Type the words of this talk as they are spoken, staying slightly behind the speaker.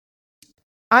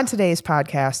On today's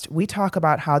podcast, we talk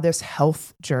about how this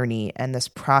health journey and this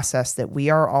process that we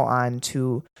are all on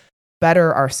to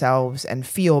better ourselves and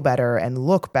feel better and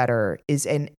look better is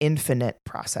an infinite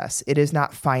process. It is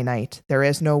not finite. There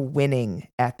is no winning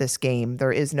at this game.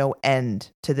 There is no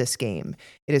end to this game.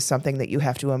 It is something that you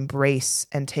have to embrace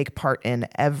and take part in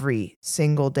every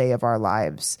single day of our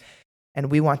lives.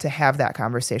 And we want to have that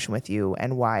conversation with you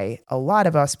and why a lot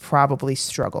of us probably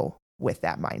struggle with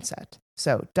that mindset.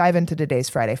 So dive into today's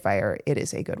Friday Fire. It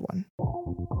is a good one.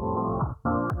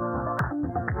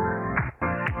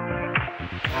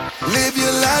 Live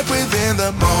your life within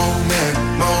the moment.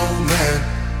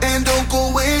 And don't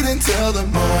go wait until the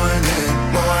morning.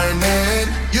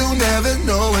 You never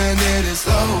know when it is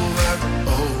over.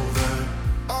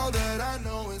 All that I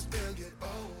know is we'll get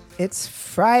over. It's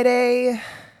Friday,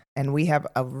 and we have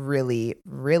a really,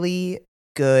 really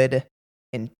good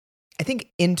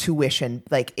intuition.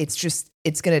 Like it's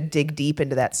going to dig deep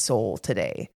into that soul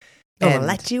today. Gonna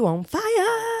let you on fire.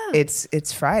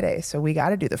 It's Friday, so we got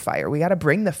to do the fire. We got to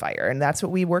bring the fire, and that's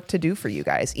what we work to do for you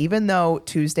guys. Even though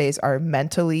Tuesdays are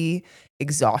mentally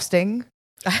exhausting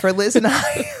for Liz and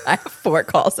I. I have 4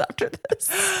 calls after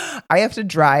this. I have to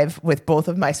drive with both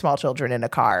of my small children in a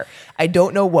car. I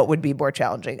don't know what would be more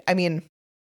challenging. I mean,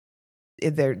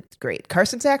 they're great.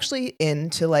 Carson's actually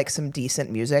into like some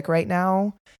decent music right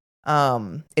now.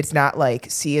 It's not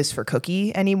like C is for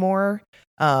cookie anymore.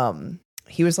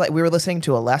 He was like, we were listening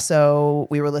to Alesso.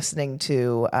 We were listening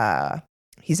to,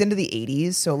 he's into the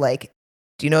 80s. So like,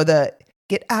 do you know the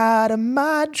Get Out of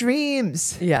My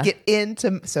Dreams? Yeah. Get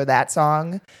into, so that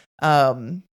song,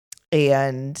 and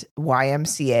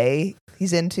YMCA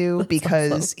he's into. That's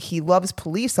because awesome. He loves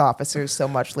police officers so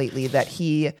much lately that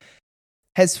he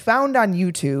has found on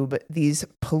YouTube these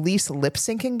police lip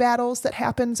syncing battles that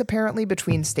happens apparently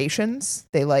between stations.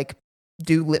 They like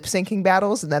do lip syncing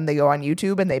battles and then they go on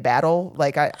YouTube and they battle.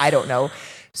 Like, I don't know.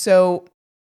 So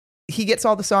he gets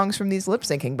all the songs from these lip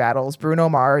syncing battles. Bruno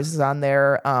Mars is on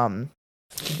there.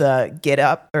 The Get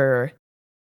Up or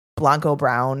Blanco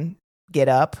Brown Get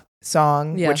Up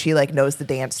song, which he like knows the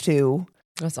dance to.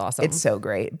 That's awesome. It's so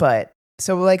great. But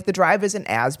so like the drive isn't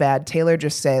as bad. Taylor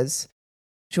just says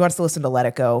she wants to listen to Let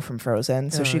It Go from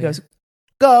Frozen. So she goes,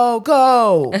 go,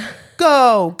 go,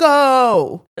 go,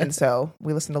 go. And so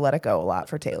we listen to Let It Go a lot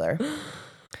for Taylor.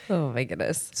 Oh my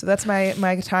goodness. So that's my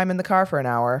time in the car for an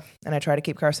hour. And I try to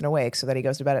keep Carson awake so that he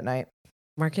goes to bed at night.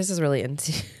 Marcus is really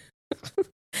into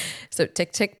So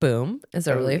Tick Tick Boom is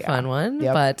a really fun one,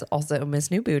 but also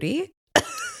Miss New Booty.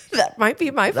 That might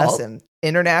be my fault. Listen,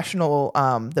 international,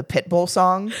 the Pitbull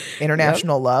song,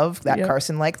 International Love, that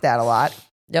Carson liked that a lot.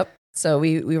 Yep. So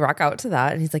we rock out to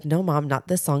that and he's like, no, Mom, not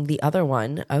this song, the other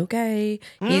one. Okay.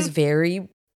 He's very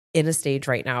in a stage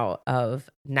right now of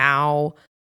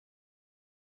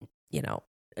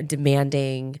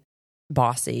demanding,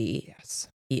 bossy. Yes.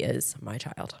 He is my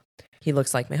child. He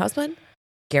looks like my husband.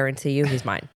 Guarantee you he's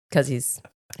mine because he's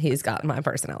got my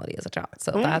personality as a child.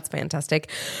 So that's fantastic.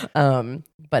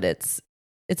 But it's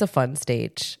a fun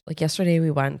stage. Like yesterday we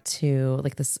went to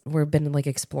like this, we've been like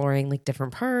exploring like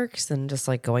different parks and just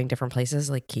like going different places,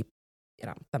 like keep,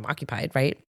 them occupied.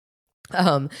 Right.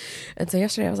 And so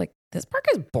yesterday I was like, this park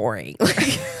is boring.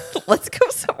 Like, let's go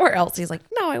somewhere else. He's like,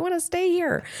 no, I want to stay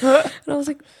here. And I was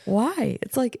like, why?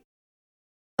 It's like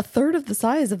a third of the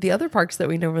size of the other parks that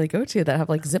we normally go to that have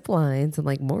like zip lines and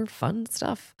like more fun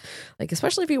stuff. Like,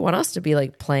 especially if you want us to be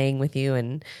like playing with you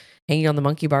and hanging on the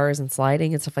monkey bars and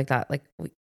sliding and stuff like that. Like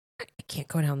I can't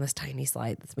go down this tiny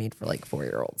slide that's made for like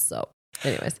 4-year-olds. So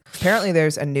anyways, apparently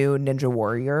there's a new Ninja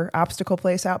Warrior obstacle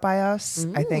place out by us,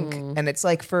 I think. And it's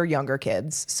like for younger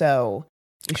kids. So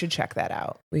we should check that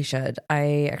out. We should.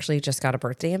 I actually just got a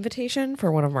birthday invitation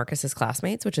for one of Marcus's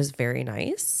classmates, which is very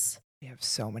nice. We have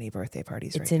so many birthday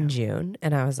parties It's in June.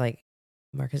 And I was like,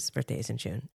 Marcus's birthday is in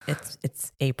June.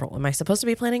 It's April. Am I supposed to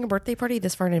be planning a birthday party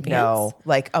this far in advance? No,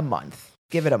 like a month.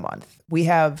 Give it a month. We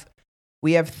have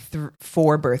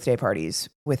 4 birthday parties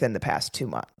within the past 2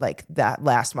 months, like that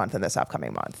last month and this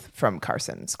upcoming month from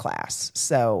Carson's class.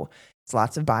 So it's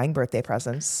lots of buying birthday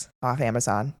presents off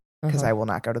Amazon because I will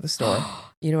not go to the store.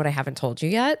 You know what I haven't told you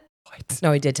yet? What?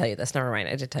 No, I did tell you this. Never mind.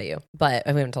 I did tell you, but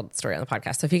we haven't told the story on the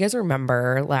podcast. So if you guys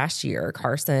remember last year,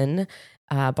 Carson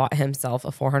bought himself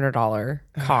a $400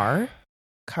 car.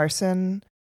 Carson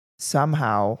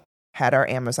somehow had our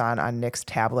Amazon on Nick's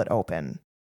tablet open,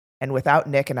 and without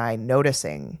Nick and I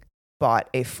noticing, bought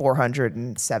a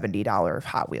 $470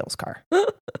 Hot Wheels car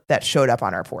that showed up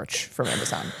on our porch from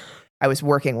Amazon. I was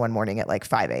working one morning at like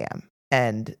 5 a.m.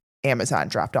 and Amazon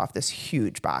dropped off this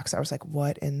huge box. I was like,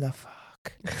 what in the fuck?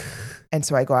 truck. And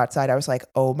so I go outside. I was like,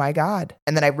 oh my God.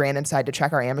 And then I ran inside to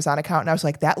check our Amazon account. And I was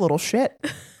like, that little shit,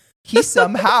 he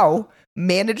somehow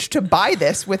managed to buy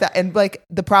this without, and like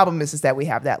the problem is that we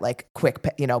have that like quick,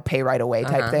 pay right away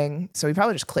type thing. So we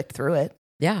probably just clicked through it.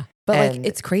 Yeah. But like,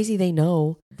 it's crazy. They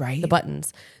know right the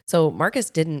buttons. So Marcus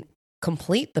didn't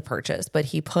complete the purchase, but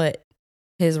he put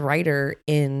his rider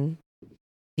in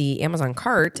the Amazon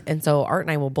cart. And so Art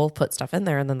and I will both put stuff in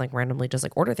there and then like randomly just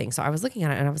like order things. So I was looking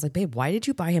at it and I was like, babe, why did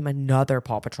you buy him another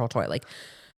Paw Patrol toy? Like,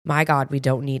 my God, we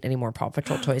don't need any more Paw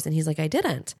Patrol toys. And he's like, I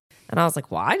didn't. And I was like,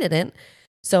 well, I didn't.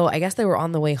 So I guess they were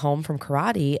on the way home from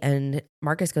karate and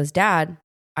Marcus goes, Dad,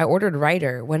 I ordered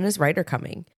Ryder. When is Ryder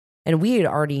coming? And we had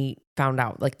already found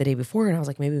out like the day before. And I was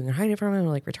like, maybe we can hide it from him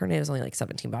or like return it. It was only like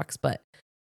 $17, but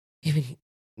even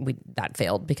that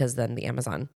failed because then the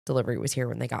Amazon delivery was here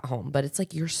when they got home. But it's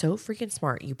like, you're so freaking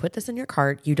smart. You put this in your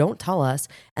cart, you don't tell us,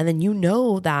 and then you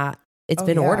know that it's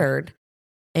been ordered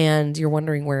and you're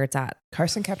wondering where it's at.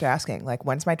 Carson kept asking, like,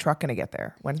 when's my truck going to get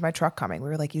there? When's my truck coming? We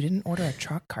were like, you didn't order a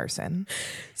truck, Carson.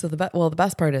 So the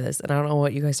best part is, and I don't know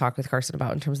what you guys talked with Carson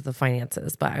about in terms of the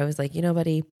finances, but I was like,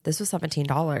 buddy, this was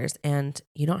 $17 and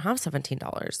you don't have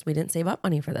 $17. We didn't save up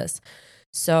money for this.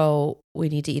 So we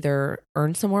need to either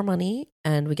earn some more money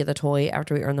and we get the toy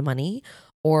after we earn the money,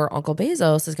 or Uncle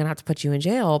Bezos is going to have to put you in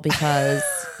jail because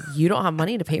you don't have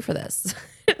money to pay for this.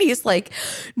 And he's like,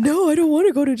 no, I don't want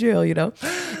to go to jail,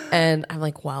 And I'm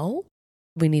like, well,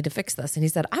 we need to fix this. And he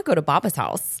said, I go to Baba's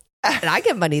house and I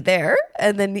get money there.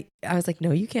 And then I was like,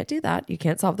 no, you can't do that. You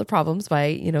can't solve the problems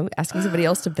by, asking somebody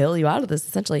else to bail you out of this,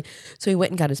 essentially. So he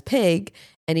went and got his pig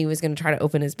and he was going to try to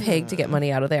open his pig to get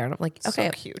money out of there. And I'm like, okay,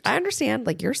 so cute. I understand.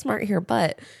 Like, you're smart here,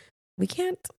 but we're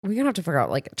going to have to figure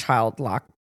out like a child lock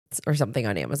or something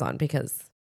on Amazon because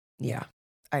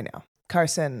I know.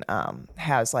 Carson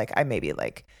has like, maybe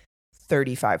like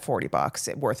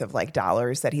 $35-$40 worth of like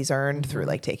dollars that he's earned through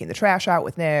like taking the trash out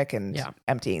with Nick and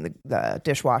emptying the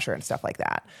dishwasher and stuff like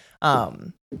that.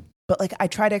 But like I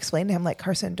try to explain to him like,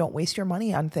 Carson, don't waste your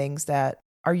money on things that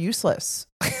are useless.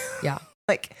 Yeah.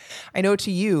 Like I know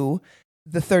to you,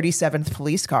 the 37th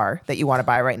police car that you want to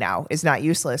buy right now is not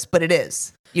useless, but it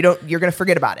is. You're going to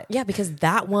forget about it. Yeah, because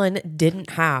that one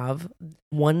didn't have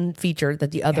one feature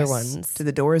that the other ones. So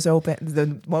the door is open.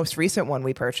 The most recent one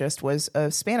we purchased was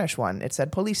a Spanish one. It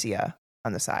said Policia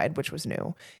on the side, which was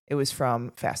new. It was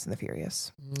from Fast and the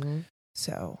Furious. Mm-hmm.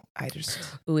 So I just...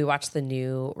 Ooh, we watched the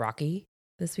new Rocky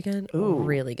this weekend. Ooh,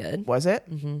 really good. Was it?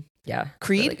 Mm-hmm. Yeah.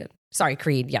 Creed? Really good. Sorry,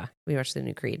 Creed. Yeah, we watched the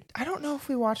new Creed. I don't know if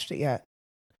we watched it yet.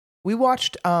 We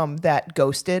watched that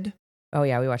Ghosted. Oh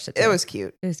yeah, we watched it too. It was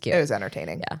cute. It was cute. It was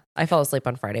entertaining. Yeah. I fell asleep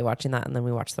on Friday watching that and then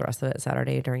we watched the rest of it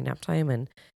Saturday during nap time and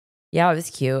yeah, it was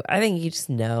cute. I think you just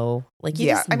know. Like you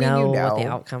just know what the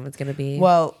outcome is going to be.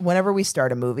 Well, whenever we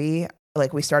start a movie,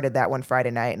 like we started that one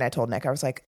Friday night and I told Nick, I was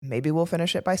like, maybe we'll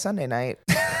finish it by Sunday night.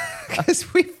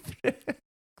 Because we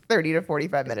 30 to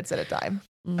 45 minutes at a time.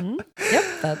 Mm-hmm.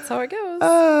 Yep, that's how it goes.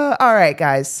 All right,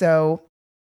 guys. So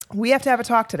we have to have a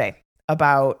talk today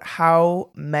about how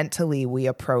mentally we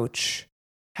approach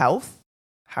health,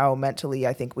 how mentally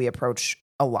I think we approach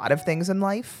a lot of things in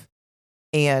life,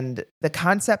 and the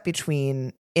concept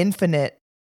between infinite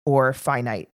or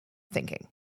finite thinking.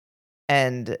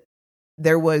 And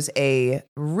there was a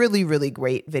really, really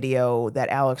great video that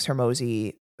Alex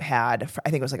Hermosi had, I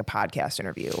think it was like a podcast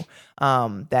interview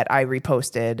that I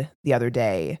reposted the other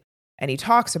day. And he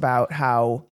talks about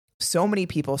how so many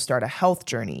people start a health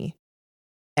journey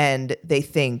and they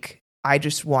think, I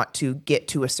just want to get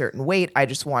to a certain weight. I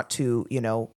just want to,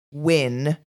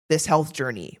 win this health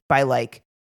journey by like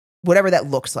whatever that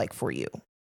looks like for you.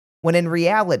 When in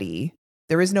reality,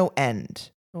 there is no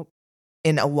end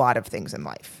in a lot of things in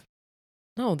life.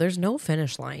 No, there's no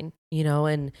finish line,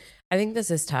 and I think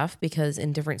this is tough because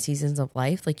in different seasons of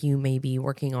life, like you may be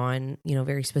working on,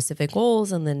 very specific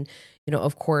goals. And then,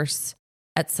 of course,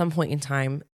 at some point in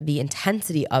time, the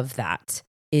intensity of that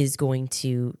is going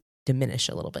to diminish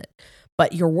a little bit,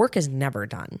 but your work is never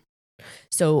done.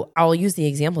 So I'll use the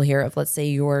example here of, let's say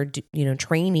you're,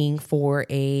 training for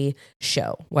a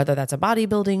show, whether that's a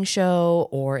bodybuilding show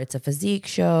or it's a physique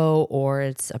show or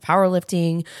it's a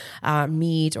powerlifting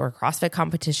meet or a CrossFit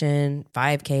competition,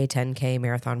 5K, 10K,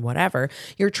 marathon, whatever.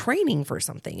 You're training for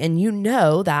something and you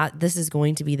know that this is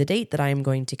going to be the date that I'm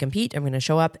going to compete. I'm going to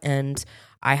show up and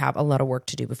I have a lot of work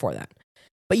to do before that.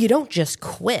 But you don't just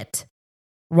quit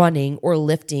running or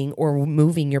lifting or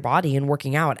moving your body and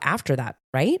working out after that,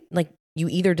 right? Like you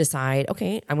either decide,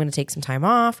 okay, I'm going to take some time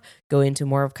off, go into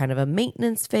more of kind of a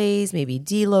maintenance phase, maybe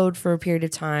deload for a period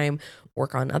of time,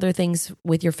 work on other things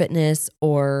with your fitness,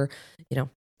 or,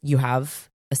 you have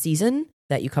a season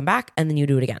that you come back and then you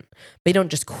do it again, but you don't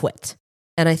just quit.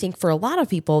 And I think for a lot of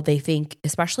people, they think,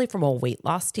 especially from a weight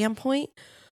loss standpoint,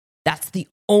 that's the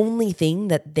only thing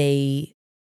that they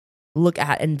look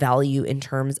at and value in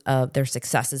terms of their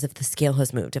success is if the scale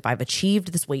has moved. If I've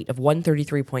achieved this weight of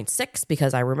 133.6,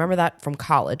 because I remember that from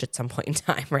college at some point in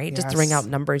time, right? Just throwing out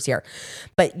numbers here.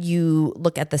 But you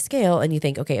look at the scale and you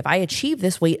think, okay, if I achieve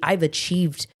this weight, I've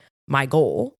achieved my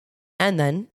goal and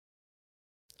then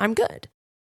I'm good.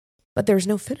 But there's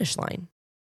no finish line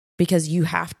because you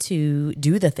have to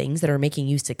do the things that are making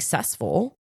you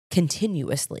successful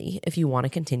continuously if you want to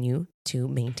continue to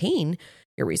maintain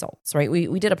your results, right?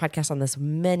 We did a podcast on this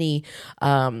many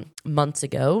months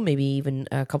ago, maybe even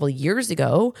a couple of years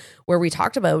ago, where we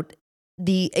talked about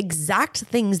the exact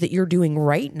things that you're doing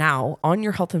right now on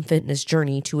your health and fitness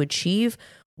journey to achieve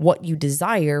what you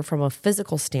desire from a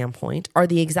physical standpoint are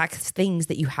the exact things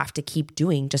that you have to keep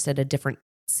doing just at a different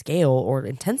scale or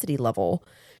intensity level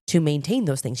to maintain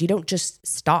those things. You don't just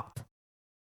stop.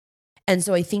 And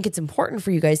so I think it's important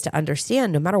for you guys to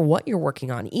understand no matter what you're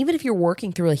working on, even if you're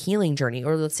working through a healing journey,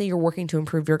 or let's say you're working to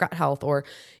improve your gut health, or,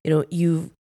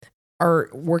 you are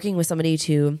working with somebody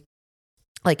to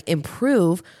like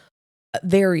improve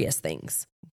various things.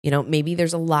 Maybe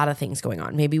there's a lot of things going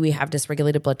on. Maybe we have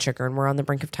dysregulated blood sugar and we're on the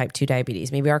brink of type 2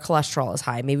 diabetes. Maybe our cholesterol is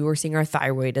high. Maybe we're seeing our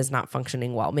thyroid is not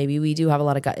functioning well. Maybe we do have a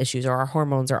lot of gut issues or our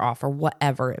hormones are off or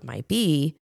whatever it might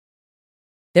be.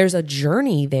 There's a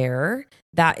journey there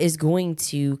that is going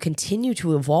to continue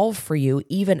to evolve for you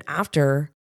even after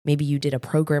maybe you did a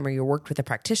program or you worked with a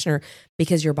practitioner,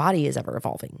 because your body is ever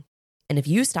evolving. And if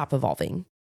you stop evolving,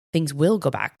 things will go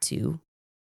back to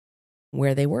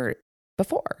where they were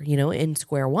before, in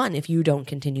square one, if you don't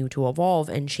continue to evolve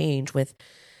and change with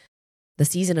the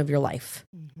season of your life,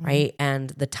 right? And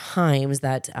the times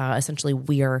that essentially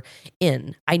we're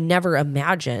in. I never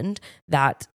imagined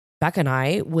that Becca and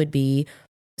I would be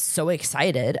so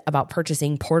excited about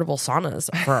purchasing portable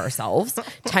saunas for ourselves.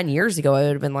 10 years ago, I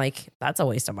would have been like, that's a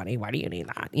waste of money. Why do you need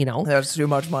that? That's too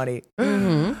much money.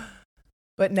 Mm-hmm.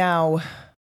 But now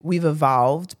we've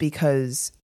evolved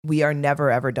because we are never,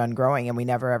 ever done growing, and we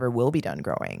never, ever will be done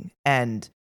growing. And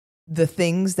the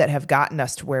things that have gotten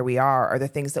us to where we are the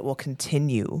things that will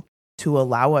continue to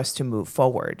allow us to move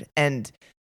forward. And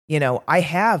I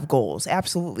have goals.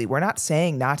 Absolutely. We're not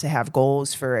saying not to have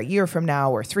goals for a year from now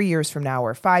or 3 years from now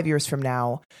or 5 years from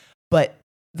now. But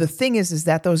the thing is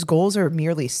that those goals are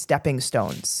merely stepping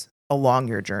stones along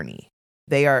your journey.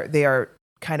 They are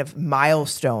kind of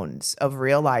milestones of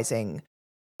realizing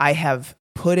I have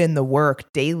put in the work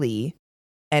daily,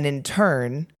 and in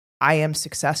turn, I am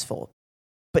successful.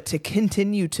 But to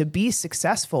continue to be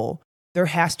successful, there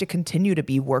has to continue to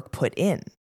be work put in.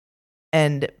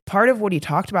 And part of what he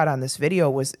talked about on this video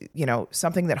was,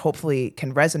 something that hopefully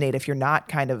can resonate if you're not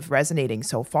kind of resonating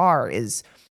so far, is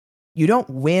you don't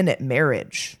win at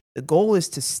marriage. The goal is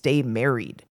to stay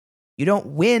married. You don't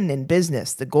win in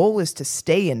business. The goal is to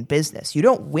stay in business. You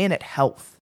don't win at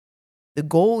health. The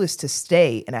goal is to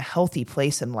stay in a healthy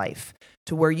place in life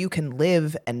to where you can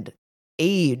live and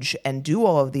age and do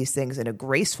all of these things in a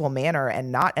graceful manner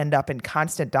and not end up in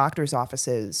constant doctor's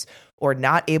offices, or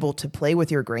not able to play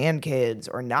with your grandkids,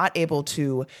 or not able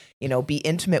to, be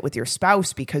intimate with your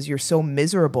spouse because you're so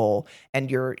miserable and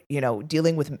you're,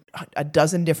 dealing with a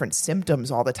dozen different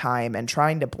symptoms all the time and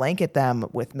trying to blanket them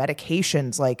with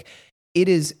medications. Like, it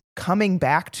is coming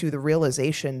back to the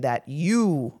realization that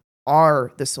you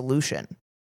are the solution.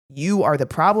 You are the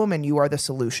problem and you are the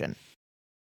solution.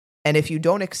 And if you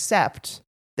don't accept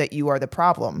that you are the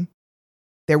problem,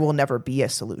 there will never be a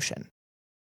solution.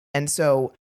 And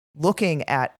so looking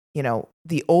at,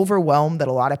 the overwhelm that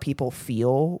a lot of people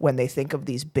feel when they think of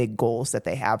these big goals that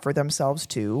they have for themselves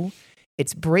too,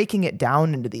 it's breaking it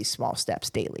down into these small steps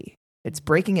daily. It's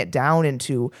breaking it down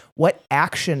into what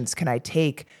actions can I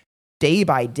take day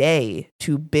by day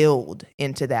to build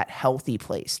into that healthy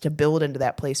place, to build into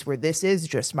that place where this is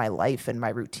just my life and my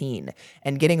routine,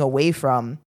 and getting away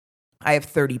from, I have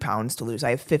 30 pounds to lose,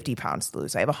 I have 50 pounds to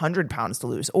lose, I have 100 pounds to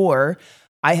lose, or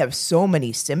I have so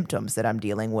many symptoms that I'm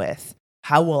dealing with.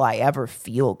 How will I ever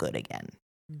feel good again?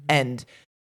 Mm-hmm. And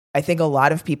I think a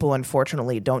lot of people,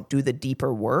 unfortunately, don't do the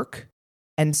deeper work.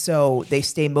 And so they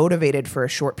stay motivated for a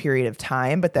short period of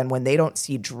time, but then when they don't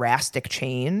see drastic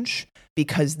change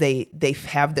because they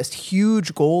have this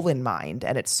huge goal in mind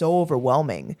and it's so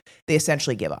overwhelming, they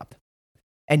essentially give up.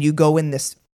 And you go in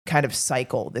this kind of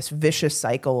cycle, this vicious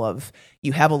cycle of,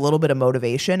 you have a little bit of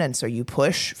motivation, and so you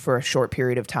push for a short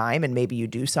period of time, and maybe you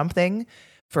do something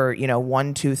for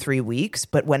 1, 2, 3 weeks,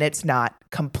 but when it's not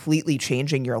completely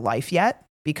changing your life yet,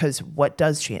 because what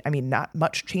does change? I mean, not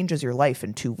much changes your life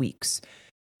in 2 weeks.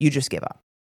 you just give up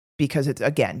because it's,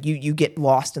 again, you get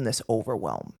lost in this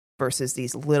overwhelm versus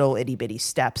these little itty bitty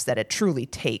steps that it truly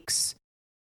takes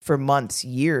for months,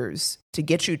 years to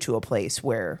get you to a place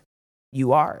where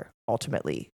you are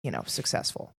ultimately,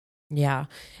 successful. Yeah.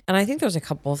 And I think there's a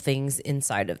couple of things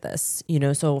inside of this,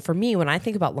 so for me, when I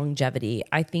think about longevity,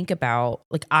 I think about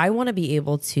like, I want to be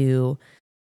able to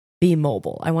be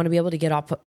mobile. I want to be able to get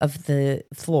off of the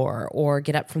floor or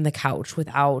get up from the couch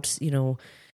without,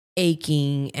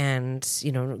 aching and,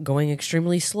 going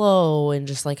extremely slow and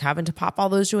just like having to pop all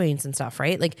those joints and stuff,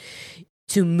 right? Like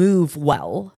to move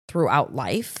well throughout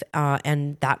life.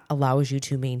 And that allows you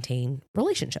to maintain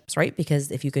relationships, right?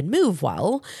 Because if you can move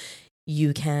well,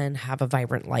 you can have a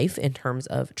vibrant life in terms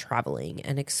of traveling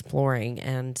and exploring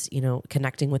and,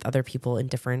 connecting with other people in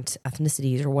different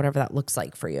ethnicities or whatever that looks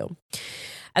like for you.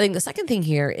 I think the second thing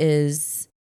here is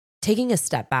taking a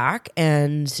step back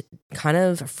and kind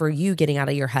of for you getting out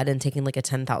of your head and taking like a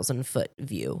 10,000 foot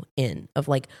view in of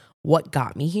like what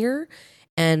got me here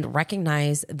and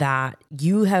recognize that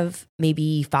you have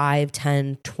maybe 5,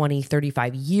 10, 20,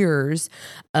 35 years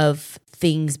of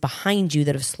things behind you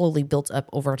that have slowly built up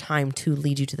over time to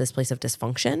lead you to this place of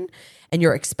dysfunction. And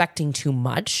you're expecting too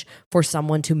much for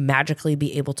someone to magically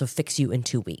be able to fix you in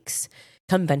 2 weeks.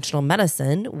 Conventional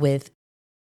medicine with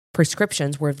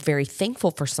prescriptions, we're very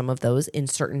thankful for some of those in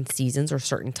certain seasons or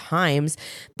certain times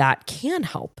that can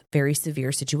help very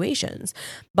severe situations.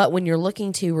 But when you're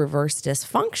looking to reverse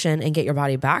dysfunction and get your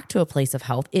body back to a place of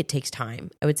health, it takes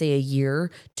time. I would say a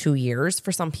year, 2 years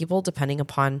for some people, depending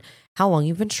upon how long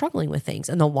you've been struggling with things.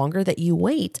 And the longer that you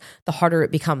wait, the harder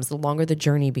it becomes, the longer the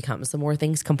journey becomes, the more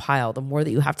things compile, the more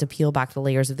that you have to peel back the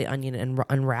layers of the onion and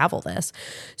unravel this.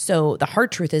 So the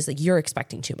hard truth is that you're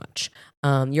expecting too much.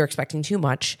 You're expecting too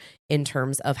much in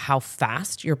terms of how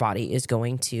fast your body is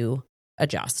going to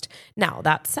adjust. Now,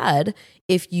 that said,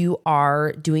 if you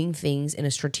are doing things in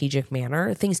a strategic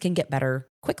manner, things can get better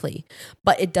quickly.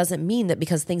 But it doesn't mean that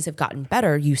because things have gotten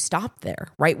better, you stop there,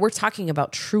 right? We're talking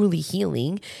about truly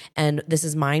healing, and this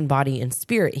is mind, body, and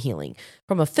spirit healing.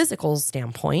 From a physical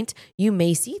standpoint, you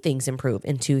may see things improve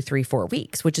in 2, 3, 4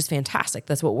 weeks, which is fantastic.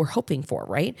 That's what we're hoping for,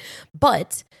 right?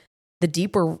 But the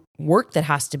deeper work that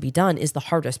has to be done is the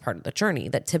hardest part of the journey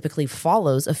that typically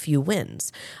follows a few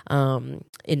wins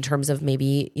in terms of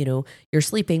maybe, you're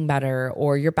sleeping better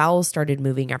or your bowels started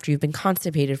moving after you've been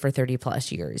constipated for 30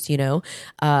 plus years,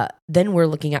 then we're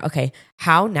looking at, okay,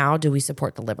 how now do we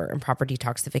support the liver and proper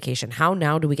detoxification? How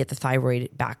now do we get the thyroid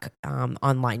back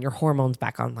online, your hormones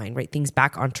back online, right? Things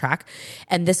back on track.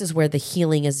 And this is where the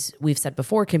healing, as we've said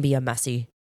before, can be a messy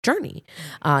journey.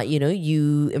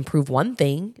 You improve one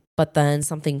thing, but then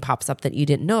something pops up that you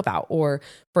didn't know about. Or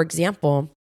for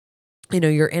example,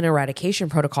 you're in eradication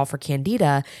protocol for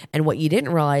Candida. And what you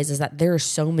didn't realize is that there are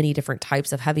so many different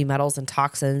types of heavy metals and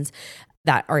toxins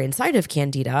that are inside of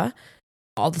Candida.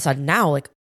 All of a sudden now, like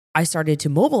I started to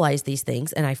mobilize these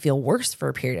things and I feel worse for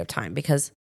a period of time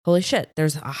because holy shit,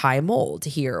 there's a high mold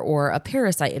here or a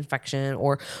parasite infection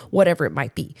or whatever it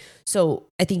might be. So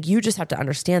I think you just have to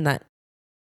understand that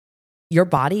your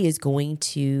body is going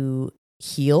to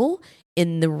heal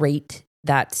in the rate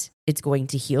that it's going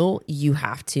to heal. You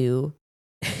have to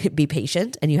be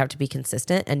patient and you have to be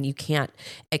consistent, and you can't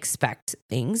expect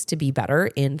things to be better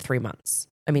in 3 months.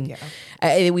 I mean,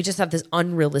 we just have this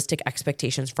unrealistic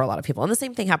expectations for a lot of people. And the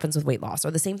same thing happens with weight loss,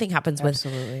 or the same thing happens with,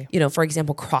 for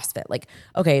example, CrossFit. Like,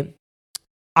 okay,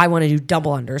 I want to do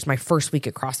double unders my first week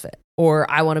at CrossFit, or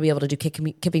I want to be able to do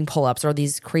kipping pull-ups or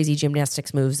these crazy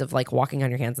gymnastics moves of like walking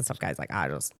on your hands and stuff. Guys, like I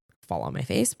just fall on my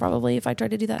face probably if I try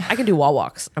to do that. I can do wall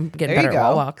walks. I'm getting better at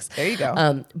wall walks. There you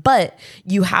go. But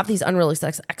you have these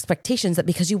unrealistic expectations that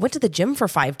because you went to the gym for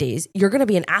 5 days, you're going to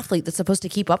be an athlete that's supposed to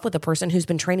keep up with a person who's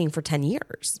been training for 10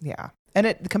 years. Yeah. And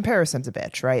the comparison's a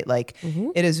bitch, right? Like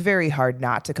it is very hard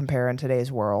not to compare in today's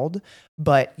world,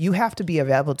 but you have to be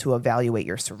able to evaluate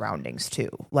your surroundings too.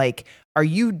 Like, are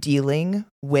you dealing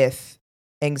with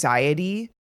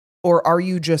anxiety, or are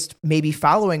you just maybe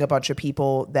following a bunch of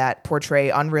people that portray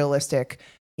unrealistic,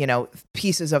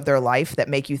 pieces of their life that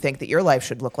make you think that your life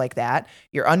should look like that?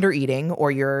 You're under eating,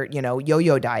 or you're,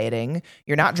 yo-yo dieting.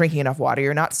 You're not drinking enough water.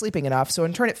 You're not sleeping enough. So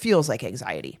in turn, it feels like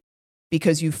anxiety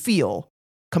because you feel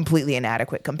completely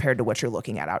inadequate compared to what you're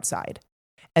looking at outside.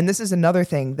 And this is another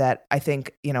thing that I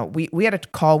think, we had a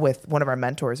call with one of our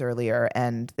mentors earlier,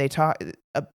 and they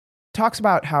talks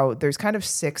about how there's kind of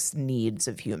 6 needs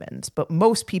of humans, but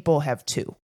most people have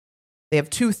 2. They have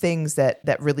 2 things that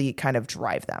really kind of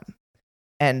drive them.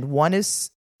 And one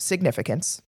is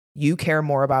significance. You care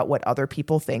more about what other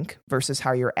people think versus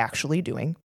how you're actually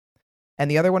doing. And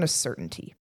the other one is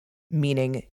certainty.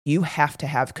 meaning you have to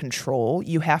have control.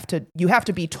 You have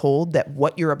to be told that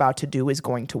what you're about to do is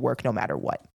going to work no matter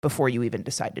what before you even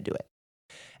decide to do it.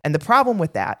 And the problem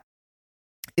with that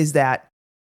is that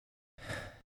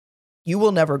you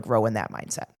will never grow in that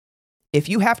mindset. If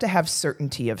you have to have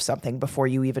certainty of something before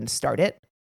you even start it,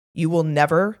 you will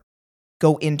never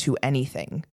go into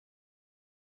anything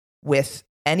with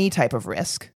any type of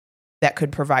risk that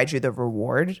could provide you the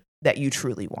reward that you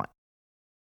truly want.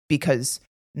 Because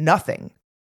nothing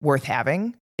worth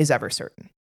having is ever certain.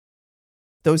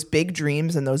 Those big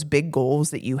dreams and those big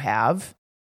goals that you have,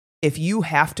 if you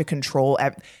have to control,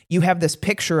 you have this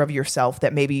picture of yourself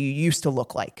that maybe you used to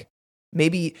look like.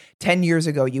 Maybe 10 years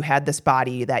ago, you had this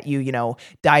body that you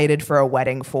dieted for a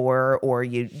wedding for, or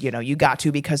you got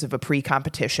to because of a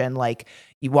pre-competition, like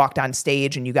you walked on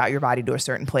stage and you got your body to a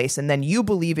certain place. And then you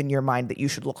believe in your mind that you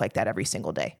should look like that every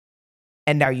single day.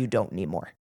 And now you don't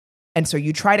anymore. And so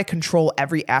you try to control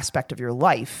every aspect of your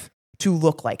life to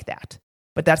look like that.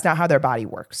 But that's not how their body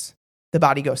works. The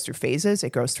body goes through phases.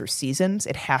 It goes through seasons.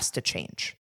 It has to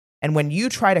change. And when you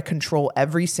try to control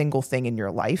every single thing in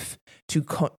your life to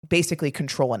basically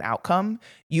control an outcome,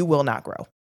 you will not grow.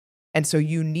 And so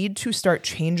you need to start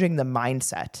changing the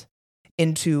mindset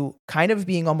into kind of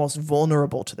being almost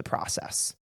vulnerable to the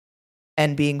process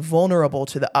and being vulnerable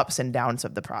to the ups and downs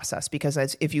of the process. Because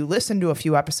if you listen to a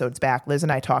few episodes back, Liz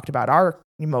and I talked about our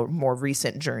more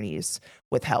recent journeys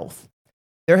with health.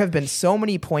 There have been so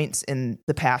many points in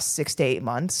the past 6 to 8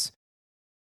 months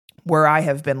where I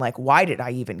have been like, why did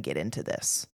I even get into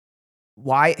this?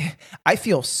 Why? I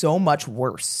feel so much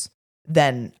worse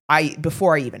than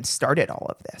before I even started all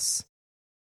of this.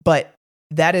 But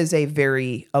that is a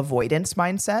very avoidance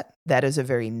mindset. That is a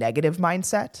very negative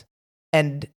mindset.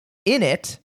 And in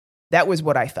it, that was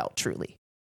what I felt truly.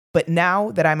 But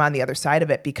now that I'm on the other side of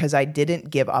it, because I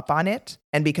didn't give up on it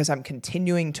and because I'm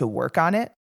continuing to work on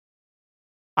it,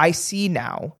 I see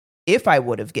now, if I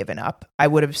would have given up, I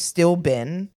would have still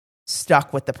been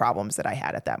stuck with the problems that I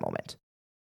had at that moment.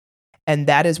 And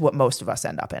that is what most of us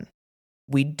end up in.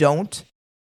 We don't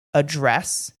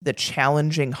address the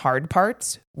challenging hard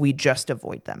parts. We just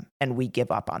avoid them and we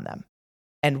give up on them.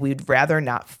 And we'd rather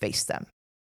not face them.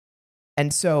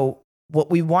 And so what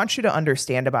we want you to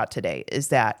understand about today is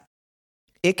that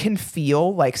it can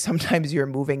feel like sometimes you're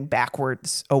moving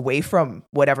backwards away from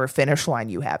whatever finish line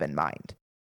you have in mind.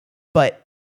 But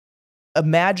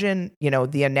imagine,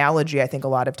 the analogy I think a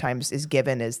lot of times is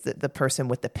given is the person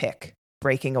with the pick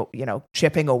breaking,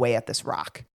 chipping away at this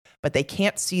rock, but they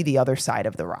can't see the other side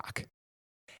of the rock.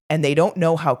 And they don't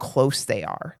know how close they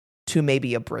are to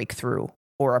maybe a breakthrough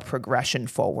or a progression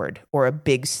forward or a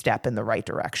big step in the right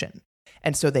direction.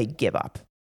 And so they give up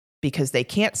because they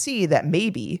can't see that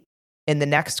maybe in the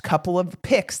next couple of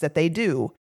picks that they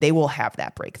do, they will have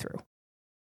that breakthrough.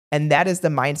 And that is the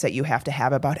mindset you have to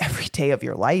have about every day of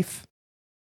your life.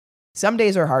 Some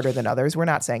days are harder than others. We're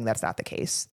not saying that's not the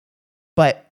case.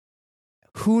 But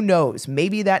who knows?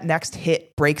 Maybe that next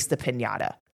hit breaks the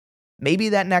piñata. Maybe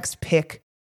that next pick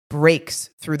breaks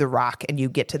through the rock and you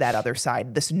get to that other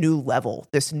side, this new level,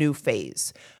 this new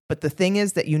phase. But the thing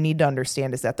is that you need to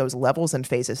understand is that those levels and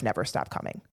phases never stop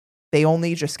coming. They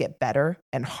only just get better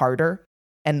and harder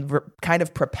and kind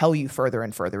of propel you further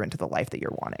and further into the life that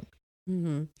you're wanting.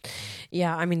 Mm-hmm.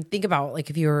 Yeah. I mean, think about like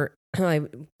if you're, I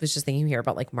was just thinking here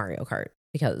about like Mario Kart,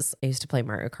 because I used to play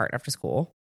Mario Kart after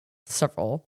school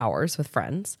several hours with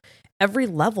friends. Every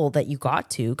level that you got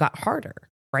to got harder,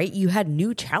 right? You had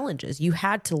new challenges. You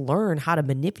had to learn how to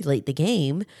manipulate the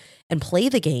game and play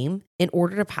the game in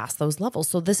order to pass those levels.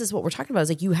 So this is what we're talking about is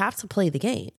like, you have to play the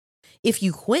game. If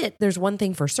you quit, there's one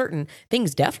thing for certain,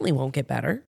 things definitely won't get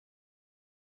better.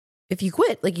 If you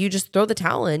quit, like you just throw the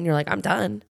towel in, you're like, I'm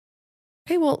done.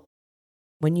 Okay, well,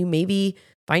 when you maybe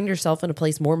find yourself in a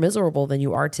place more miserable than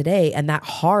you are today, and that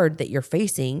hard that you're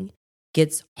facing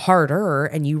gets harder,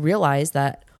 and you realize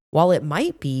that while it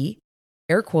might be,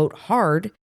 air quote,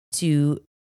 hard to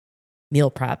meal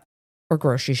prep or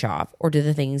grocery shop or do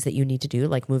the things that you need to do,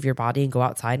 like move your body and go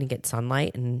outside and get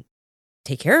sunlight and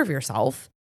take care of yourself,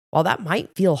 while that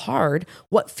might feel hard,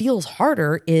 what feels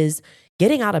harder is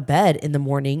getting out of bed in the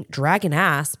morning, dragging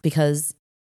ass because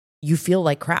you feel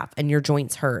like crap and your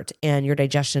joints hurt and your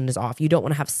digestion is off. You don't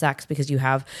want to have sex because you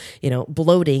have,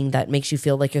 bloating that makes you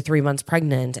feel like you're 3 months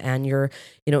pregnant and you're,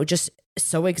 just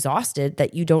so exhausted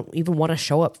that you don't even want to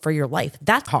show up for your life.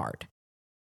 That's hard.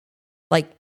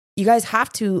 Like, you guys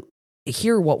have to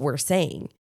hear what we're saying.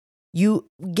 You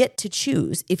get to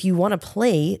choose if you want to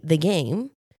play the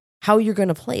game, how you're going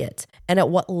to play it, and at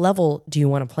what level do you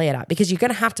want to play it at? Because you're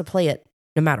going to have to play it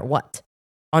no matter what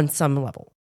on some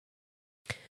level.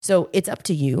 So it's up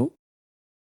to you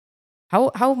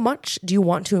How much do you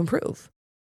want to improve?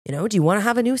 You know, do you want to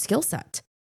have a new skill set?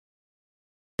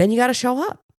 Then you got to show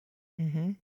up.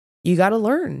 Mm-hmm. You got to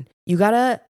learn. You got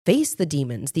to face the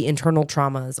demons, the internal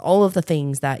traumas, all of the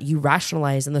things that you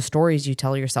rationalize and the stories you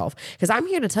tell yourself. Because I'm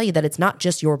here to tell you that it's not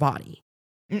just your body.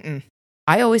 Mm-mm.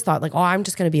 I always thought like, oh, I'm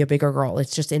just going to be a bigger girl.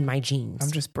 It's just in my genes.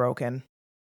 I'm just broken.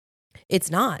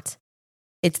 It's not.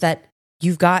 It's that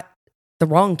you've got the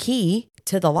wrong key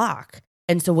to the lock.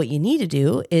 And so what you need to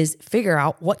do is figure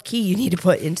out what key you need to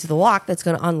put into the lock that's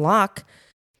going to unlock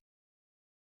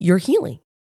your healing.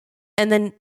 And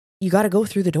then you got to go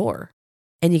through the door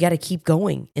and you got to keep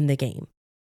going in the game.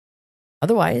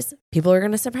 Otherwise, people are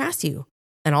going to surpass you.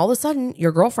 And all of a sudden,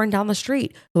 your girlfriend down the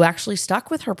street who actually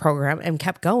stuck with her program and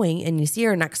kept going, and you see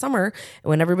her next summer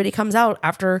when everybody comes out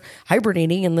after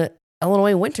hibernating in the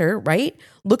Illinois winter, right?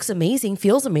 Looks amazing,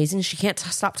 feels amazing. She can't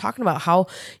stop talking about how,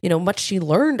 much she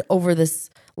learned over this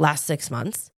last 6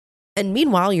 months. And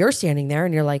meanwhile, you're standing there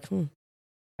and you're like,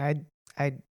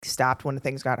 I stopped when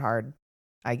things got hard.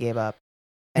 I gave up.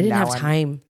 I didn't have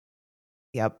time.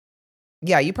 Yep.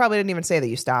 Yeah, you probably didn't even say that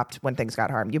you stopped when things got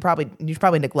hard. You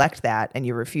probably neglect that and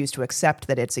you refuse to accept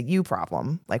that it's a you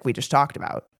problem, like we just talked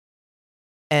about.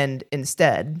 And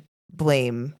instead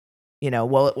blame,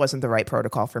 well, it wasn't the right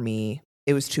protocol for me.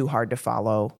 It was too hard to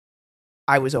follow.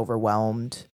 I was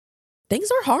overwhelmed.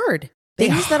 Things are hard.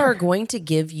 Things that are going to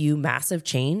give you massive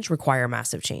change require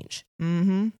massive change.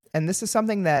 Mm-hmm. And this is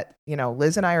something that,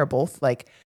 Liz and I are both like,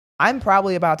 I'm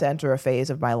probably about to enter a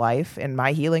phase of my life in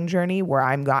my healing journey where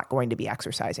I'm not going to be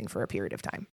exercising for a period of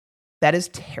time. That is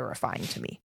terrifying to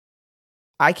me.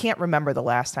 I can't remember the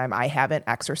last time I haven't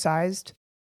exercised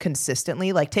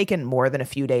consistently, like taken more than a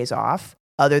few days off,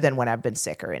 other than when I've been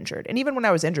sick or injured. And even when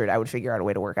I was injured, I would figure out a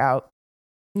way to work out.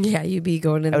 Yeah, you'd be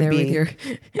going in there with your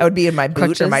I would be in my boot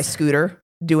crutches. Or my scooter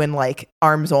doing like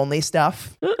arms only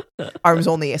stuff. Arms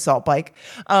only assault bike.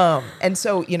 And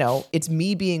so, it's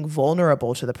me being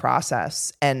vulnerable to the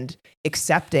process and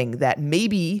accepting that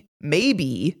maybe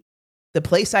the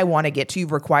place I want to get to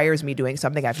requires me doing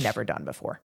something I've never done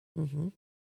before. Mm-hmm.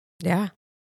 Yeah.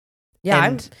 Yeah.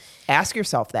 And ask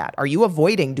yourself that. Are you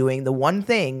avoiding doing the one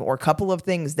thing or couple of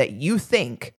things that you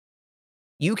think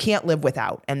you can't live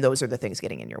without? And those are the things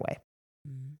getting in your way.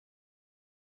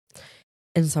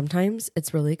 And sometimes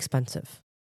it's really expensive.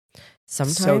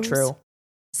 Sometimes, so true.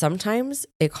 Sometimes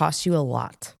it costs you a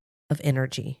lot of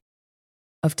energy,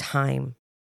 of time,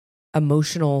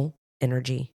 emotional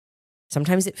energy.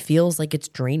 Sometimes it feels like it's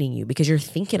draining you because you're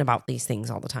thinking about these things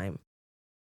all the time.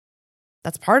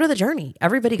 That's part of the journey.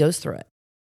 Everybody goes through it.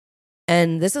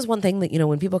 And this is one thing that,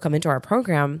 when people come into our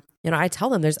program, I tell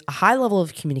them there's a high level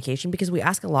of communication because we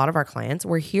ask a lot of our clients,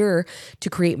 we're here to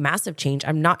create massive change.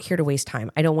 I'm not here to waste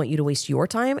time. I don't want you to waste your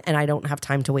time, and I don't have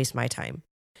time to waste my time.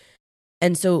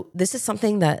 And so this is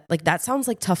something that that sounds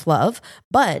like tough love,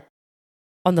 but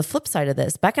on the flip side of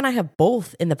this, Beck and I have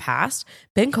both in the past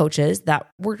been coaches that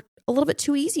were a little bit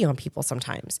too easy on people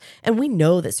sometimes. And we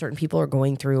know that certain people are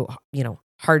going through,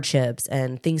 hardships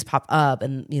and things pop up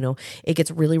and, it gets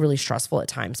really, really stressful at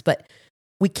times, but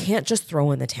we can't just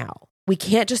throw in the towel. We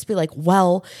can't just be like,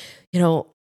 well,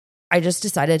 I just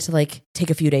decided to take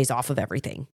a few days off of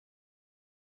everything.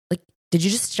 Did you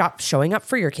just stop showing up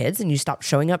for your kids and you stop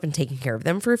showing up and taking care of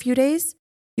them for a few days?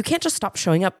 You can't just stop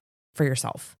showing up for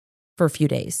yourself for a few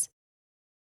days.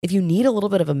 If you need a little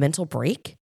bit of a mental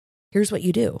break, here's what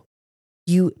you do.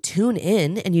 You tune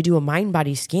in and you do a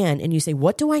mind-body scan and you say,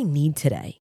 what do I need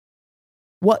today?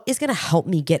 What is going to help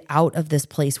me get out of this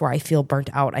place where I feel burnt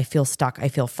out, I feel stuck, I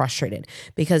feel frustrated?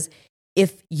 Because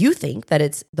if you think that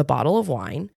it's the bottle of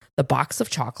wine, the box of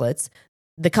chocolates,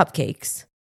 the cupcakes,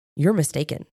 you're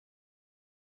mistaken.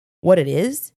 What it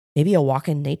is, maybe a walk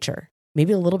in nature,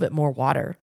 maybe a little bit more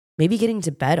water, maybe getting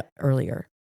to bed earlier,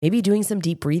 maybe doing some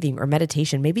deep breathing or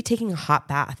meditation, maybe taking a hot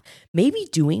bath, maybe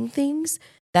doing things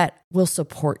that will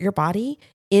support your body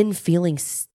in feeling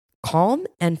calm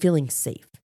and feeling safe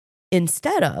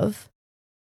instead of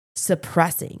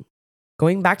suppressing.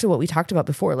 Going back to what we talked about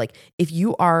before, if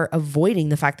you are avoiding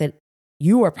the fact that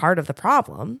you are part of the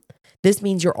problem, this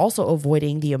means you're also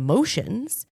avoiding the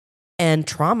emotions and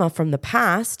trauma from the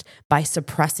past by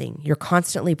suppressing. You're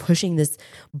constantly pushing this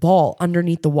ball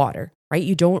underneath the water, right?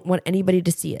 You don't want anybody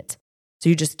to see it. So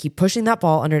you just keep pushing that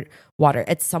ball under water.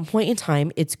 At some point in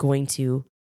time, it's going to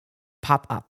pop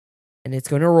up and it's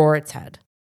going to roar its head.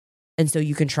 And so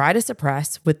you can try to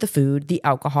suppress with the food, the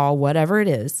alcohol, whatever it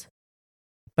is.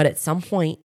 But at some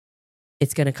point,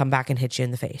 it's going to come back and hit you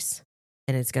in the face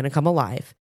and it's going to come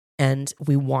alive. And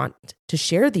we want to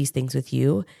share these things with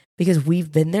you because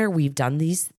we've been there. We've done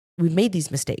we've made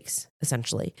these mistakes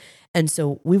essentially. And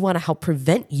so we want to help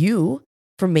prevent you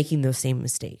from making those same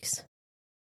mistakes.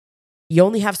 You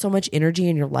only have so much energy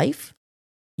in your life.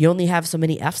 You only have so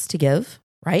many F's to give,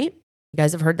 right? You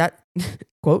guys have heard that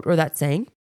quote or that saying.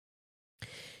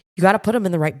 You got to put them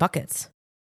in the right buckets.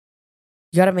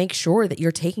 You got to make sure that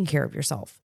you're taking care of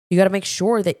yourself. You got to make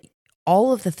sure that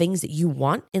all of the things that you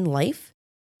want in life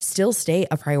still stay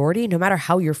a priority no matter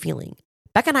how you're feeling.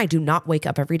 Becca and I do not wake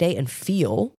up every day and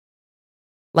feel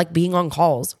like being on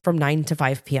calls from 9 to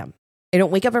 5 p.m. I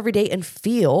don't wake up every day and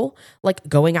feel like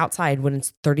going outside when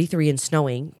it's 33 and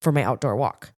snowing for my outdoor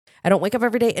walk. I don't wake up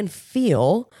every day and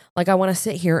feel like I want to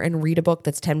sit here and read a book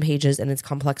that's 10 pages and it's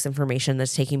complex information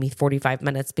that's taking me 45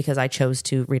 minutes because I chose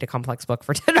to read a complex book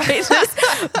for 10 pages.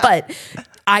 But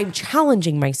I'm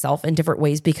challenging myself in different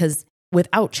ways because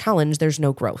without challenge, there's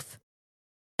no growth.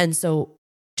 And so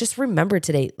just remember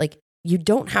today, like you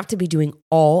don't have to be doing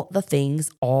all the things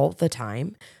all the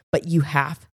time, but you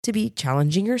have to be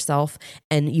challenging yourself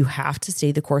and you have to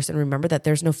stay the course and remember that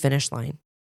there's no finish line.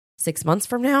 6 months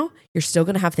from now, you're still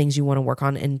going to have things you want to work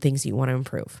on and things that you want to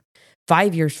improve.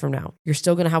 5 years from now, you're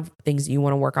still going to have things that you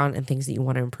want to work on and things that you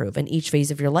want to improve. And each phase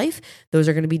of your life, those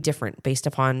are going to be different based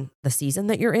upon the season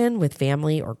that you're in with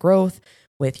family or growth,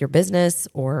 with your business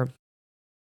or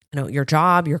your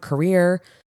job, your career,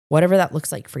 whatever that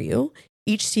looks like for you.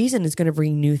 Each season is going to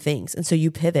bring new things. And so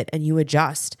you pivot and you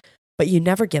adjust, but you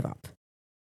never give up.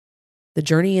 The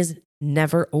journey is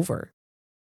never over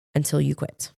until you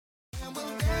quit.